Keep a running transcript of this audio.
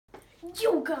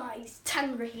Yo guys,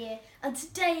 Tangra here, and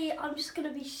today I'm just going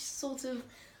to be sort of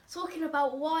talking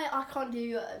about why I can't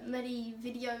do many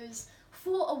videos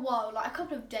for a while, like a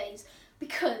couple of days,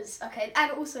 because, okay,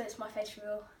 and also it's my face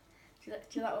reveal. Do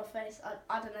you like my face?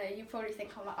 I don't know, you probably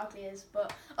think I'm like ugly as,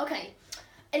 but okay.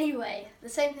 Anyway, the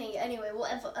same thing, anyway,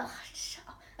 whatever. Ugh, shut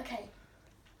up. Okay,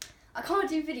 I can't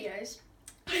do videos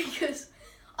because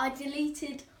I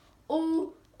deleted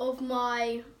all of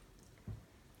my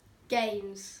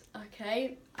games,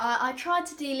 okay? I tried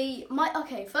to delete my...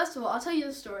 Okay, first of all, I'll tell you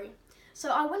the story. So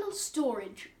I went on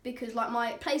storage, because like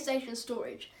my PlayStation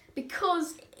storage,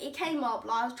 because it came up,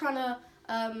 like I was trying to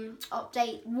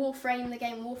update Warframe, the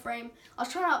game Warframe. I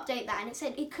was trying to update that and it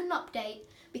said it couldn't update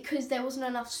because there wasn't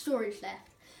enough storage left.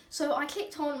 So I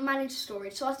clicked on manage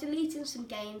storage, so I was deleting some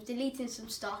games, deleting some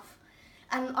stuff,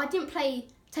 and I didn't play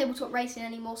tabletop racing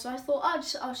anymore, so I thought I'll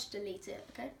just delete it,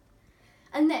 okay?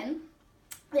 And then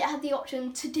it had the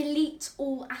option to delete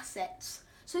all assets.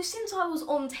 So since I was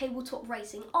on tabletop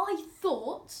racing, I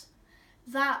thought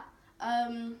that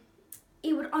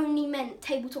it would only meant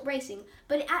tabletop racing,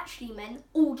 but it actually meant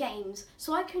all games.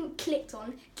 So I clicked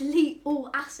on delete all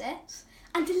assets,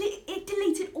 and it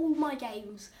deleted all my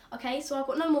games. Okay, so I've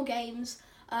got no more games.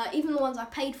 Even the ones I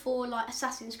paid for, like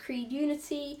Assassin's Creed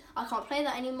Unity, I can't play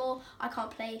that anymore. I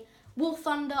can't play War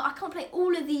Thunder. I can't play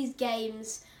all of these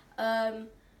games.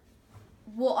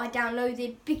 What I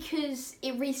downloaded, because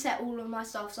it reset all of my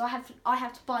stuff, so I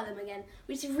have to buy them again,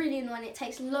 which is really annoying. It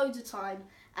takes loads of time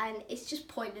and it's just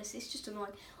pointless. It's just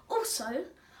annoying. Also,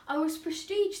 I was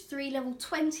Prestige 3 level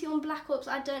 20 on Black Ops.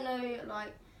 I don't know,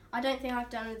 like, I don't think I've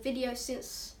done a video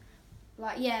since,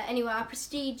 like, yeah, anyway, I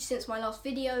Prestige since my last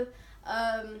video.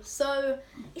 So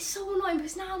it's so annoying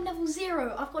because now I'm level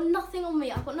 0. I've got nothing on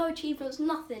me. I've got no achievements,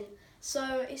 nothing.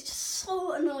 So it's just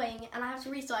so annoying and I have to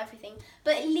restart everything.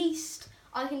 But at least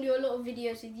I can do a lot of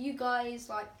videos with you guys,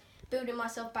 like building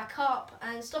myself back up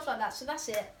and stuff like that. So that's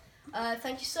it.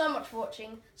 Thank you so much for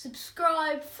watching.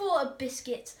 Subscribe for a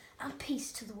biscuit and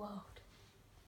peace to the world.